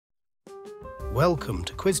Welcome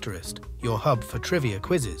to Quizterest, your hub for trivia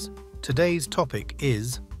quizzes. Today's topic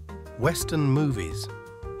is Western movies.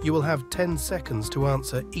 You will have 10 seconds to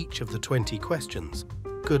answer each of the 20 questions.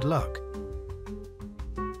 Good luck.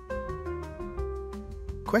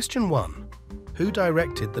 Question 1. Who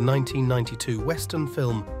directed the 1992 Western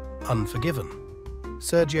film Unforgiven?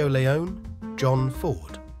 Sergio Leone, John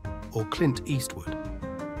Ford, or Clint Eastwood?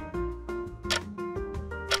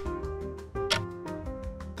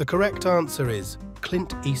 The correct answer is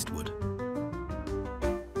Clint Eastwood.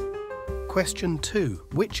 Question 2.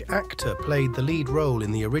 Which actor played the lead role in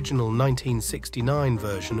the original 1969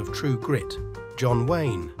 version of True Grit? John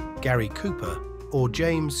Wayne, Gary Cooper, or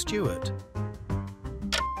James Stewart?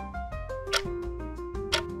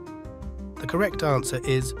 The correct answer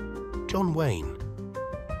is John Wayne.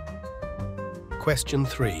 Question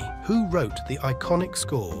 3. Who wrote the iconic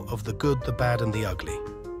score of The Good, the Bad and the Ugly?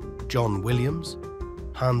 John Williams,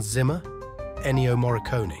 Hans Zimmer, Ennio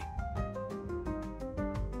Morricone?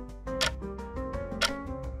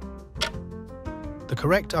 The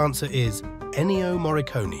correct answer is Ennio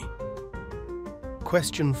Morricone.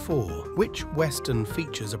 Question 4. Which Western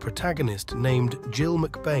features a protagonist named Jill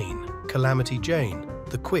McBain, Calamity Jane,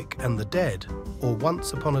 The Quick and the Dead, or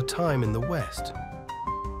Once Upon a Time in the West?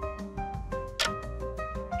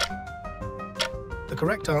 The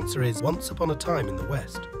correct answer is Once Upon a Time in the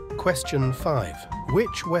West. Question 5.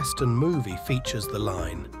 Which Western movie features the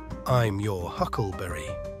line, "I'm your Huckleberry"?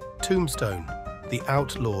 Tombstone, The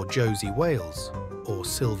Outlaw Josie Wales, or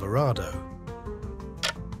Silverado?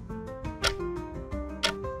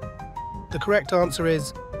 The correct answer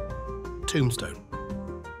is Tombstone.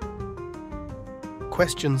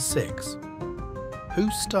 Question 6. Who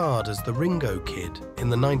starred as the Ringo Kid in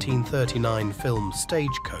the 1939 film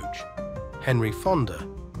Stagecoach? Henry Fonda,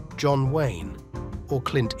 John Wayne, or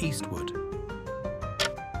Clint Eastwood?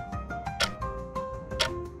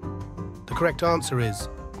 The correct answer is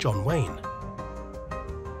John Wayne.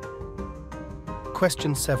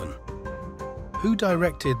 Question 7. Who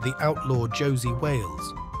directed The Outlaw Josie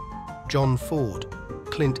Wales? John Ford,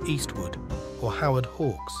 Clint Eastwood, or Howard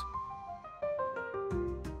Hawks?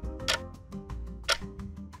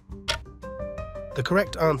 The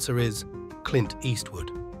correct answer is Clint Eastwood.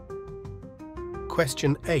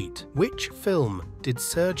 Question 8. Which film did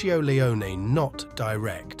Sergio Leone not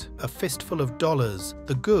direct? A Fistful of Dollars,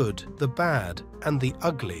 The Good, the Bad and the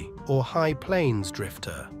Ugly, or High Plains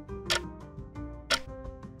Drifter?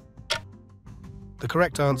 The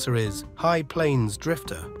correct answer is High Plains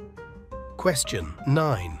Drifter. Question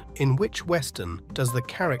 9. In which Western does the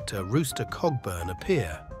character Rooster Cogburn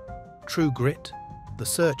appear? True Grit, The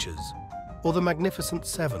Searchers, or The Magnificent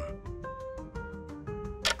Seven?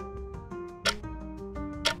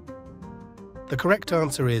 The correct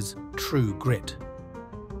answer is True Grit.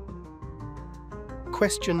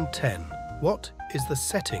 Question 10. What is the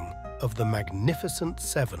setting of The Magnificent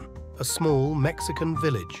Seven? A small Mexican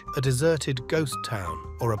village, a deserted ghost town,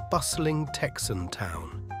 or a bustling Texan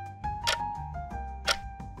town?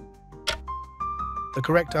 The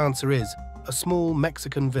correct answer is a small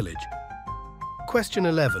Mexican village. Question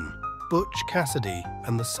 11. Butch Cassidy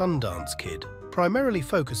and the Sundance Kid primarily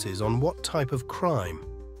focuses on what type of crime?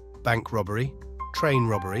 Bank robbery, train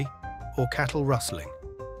robbery, or cattle rustling?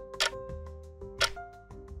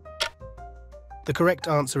 The correct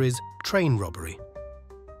answer is train robbery.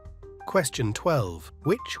 Question 12.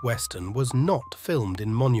 Which Western was not filmed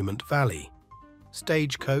in Monument Valley?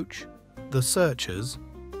 Stagecoach, The Searchers,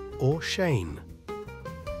 or Shane?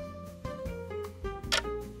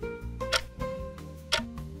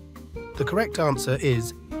 The correct answer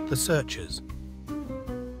is The Searchers.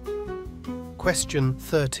 Question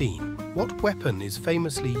 13. What weapon is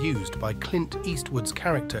famously used by Clint Eastwood's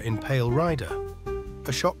character in Pale Rider?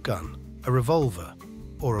 A shotgun, a revolver,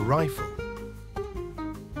 or a rifle?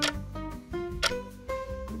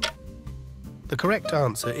 The correct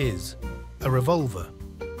answer is a revolver.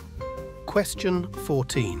 Question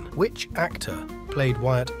 14. Which actor played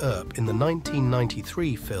Wyatt Earp in the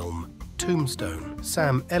 1993 film Tombstone?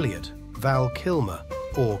 Sam Elliott, Val Kilmer,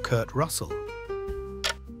 or Kurt Russell?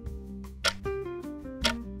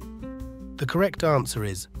 The correct answer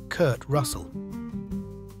is Kurt Russell.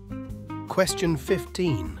 Question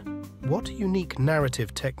 15. What unique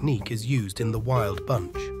narrative technique is used in The Wild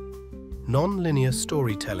Bunch? Non-linear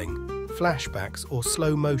storytelling, flashbacks, or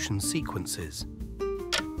slow-motion sequences?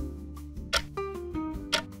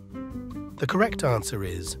 The correct answer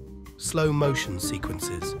is slow-motion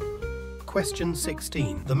sequences. Question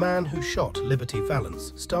 16. The Man Who Shot Liberty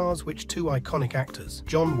Valance stars which two iconic actors?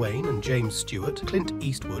 John Wayne and James Stewart, Clint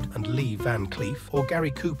Eastwood and Lee Van Cleef, or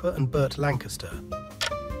Gary Cooper and Burt Lancaster?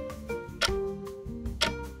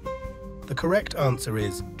 The correct answer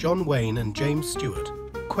is John Wayne and James Stewart.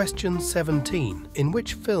 Question 17. In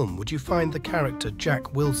which film would you find the character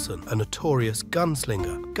Jack Wilson, a notorious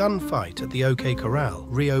gunslinger? Gunfight at the OK Corral,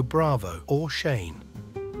 Rio Bravo, or Shane?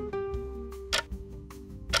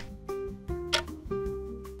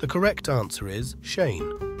 The correct answer is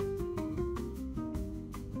Shane.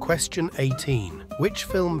 Question 18. Which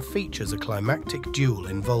film features a climactic duel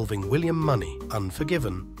involving William Money,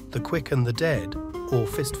 Unforgiven, The Quick and the Dead, or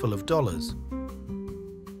Fistful of Dollars?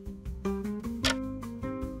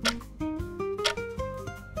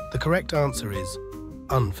 The correct answer is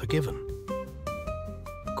Unforgiven.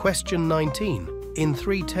 Question 19. In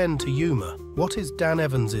 3:10 to Yuma, what is Dan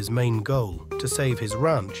Evans's main goal? To save his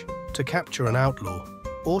ranch, to capture an outlaw,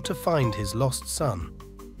 or to find his lost son?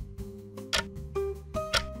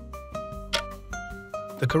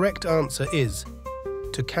 The correct answer is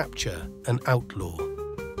to capture an outlaw.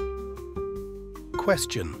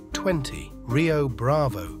 Question 20. Rio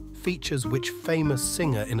Bravo features which famous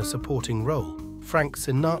singer in a supporting role? Frank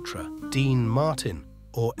Sinatra, Dean Martin,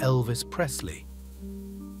 or Elvis Presley?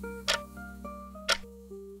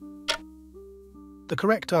 The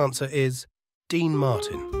correct answer is Dean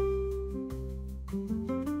Martin.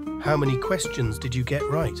 How many questions did you get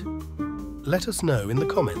right? Let us know in the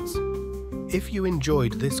comments. If you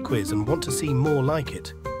enjoyed this quiz and want to see more like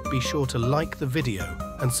it, be sure to like the video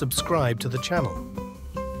and subscribe to the channel.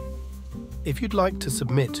 If you'd like to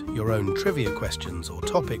submit your own trivia questions or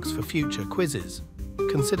topics for future quizzes,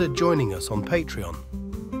 consider joining us on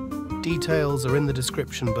Patreon. Details are in the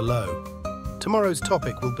description below. Tomorrow's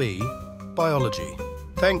topic will be biology.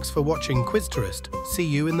 Thanks for watching Quizterest. See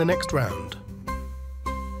you in the next round.